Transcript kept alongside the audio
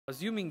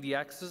Assuming the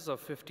axis of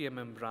 50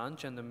 mm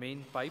branch and the main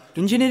pipe.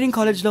 Engineering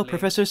college lo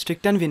professor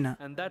strict and winna.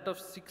 And that of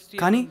 60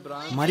 Kani mm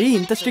branch. Mari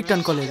inta strict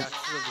ankoledu.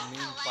 Axis of the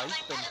main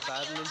pipe and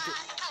parallel to.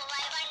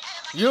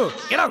 You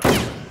get out.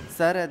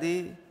 Sir, adi.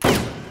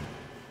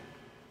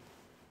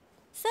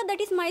 Sir, that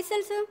is my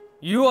cell, sir.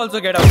 You also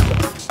get out.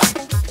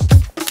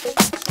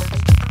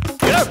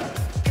 Get out.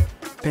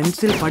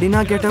 Pencil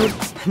padina get out,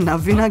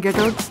 navvina get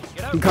out,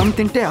 gum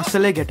tinte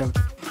asale get out.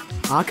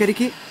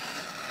 Aakariki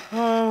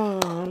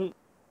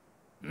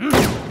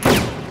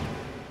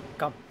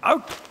Come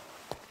out.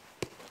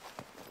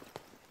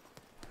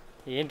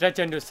 ఏంట్రా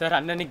Chandu sir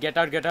అన్నని get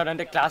out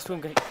అంటే class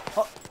room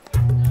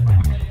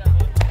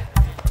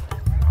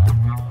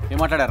ఏం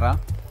మాట్లాడారా?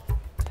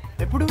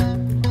 ఎప్పుడు?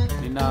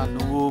 నిన్న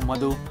నువ్వు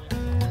మధు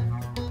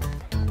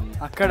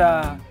అక్కడ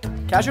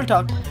casual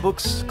talk,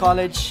 books,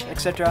 college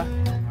etcetera.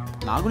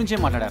 నా గురించి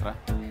ఏం మాట్లాడారా?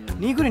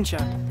 నీ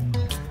గురించా?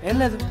 ఏం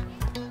లేదు.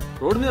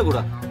 రోడ్ మీద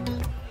కూడా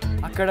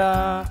అక్కడ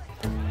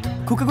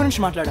కుక్క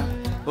గురించి మాట్లాడా.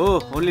 ఓ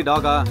ఓన్లీ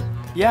డాగా?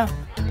 యా.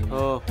 ఓ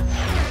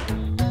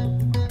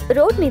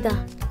రోడ్ మీద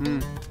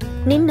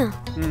నిన్న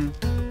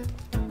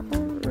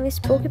we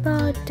spoke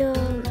about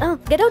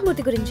get out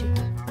మూర్తి గురించి.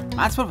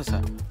 Maths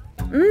professor.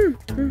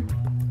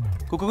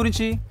 కుక్క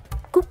గురించి?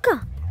 కుక్క?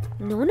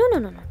 No no no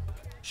no.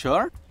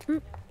 Sure?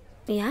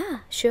 Yeah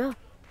sure.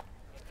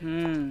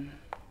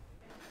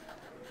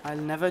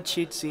 I'll never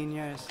cheat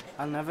seniors.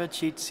 I'll never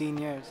cheat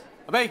seniors.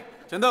 అబే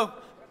చందు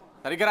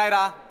సరిగ్గా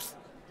రాయరా.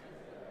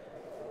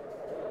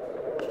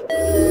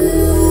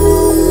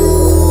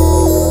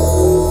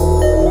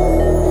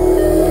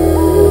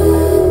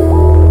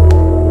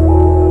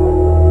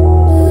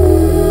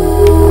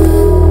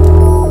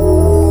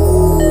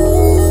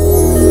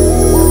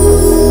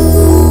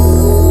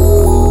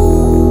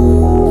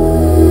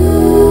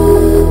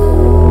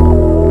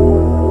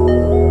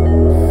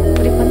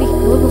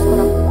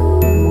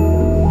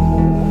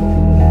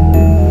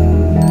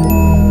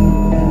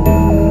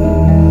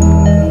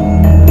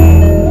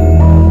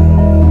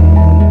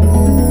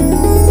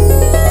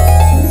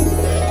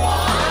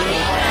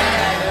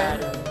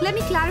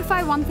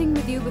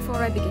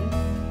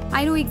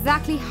 I know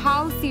exactly how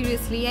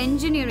seriously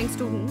engineering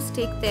students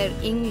take their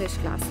English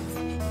classes.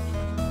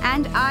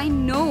 And I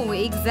know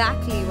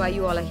exactly why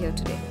you all are here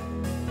today.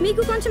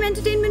 Meeku koncham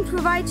entertainment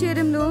provide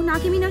cheyadamlo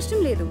nakemi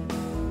nashtam ledu.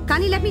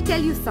 Kani let me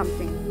tell you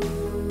something.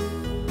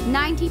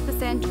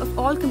 90% of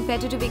all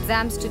competitive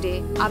exams today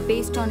are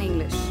based on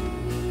English.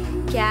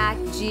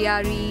 CAT,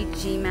 GRE,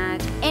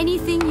 GMAT,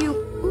 anything you...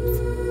 Oops.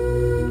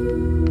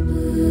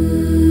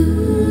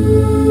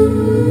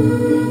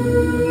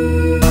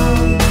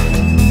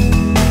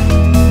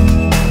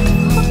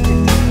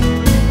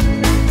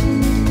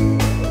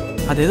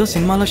 అదేదో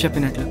సినిమాలో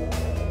చెప్పినట్లు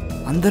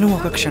అందరం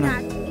ఒక క్షణం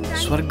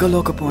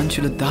స్వర్గలోకపు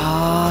అంచులు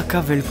దాకా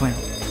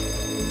వెళ్ళిపోయాం.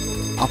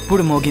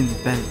 అప్పుడు మోగింది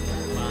బెల్.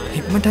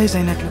 హిప్నటైజ్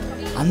అయినట్లు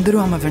అందరూ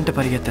ఆమె వెంట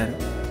పరిగెత్తారు.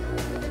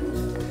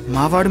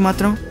 మావాడు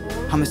మాత్రం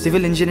ఆమె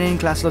సివిల్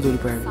ఇంజనీరింగ్ క్లాస్లో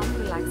దూరిపోయాడు.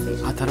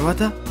 ఆ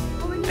తర్వాత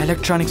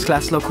ఎలక్ట్రానిక్స్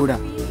క్లాస్లో కూడా.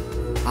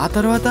 ఆ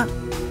తర్వాత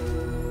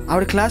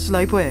ఆవిడ క్లాసులు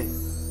అయిపోయాయి.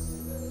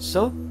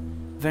 సో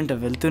వెంట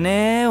వెళ్తూనే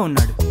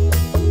ఉన్నాడు.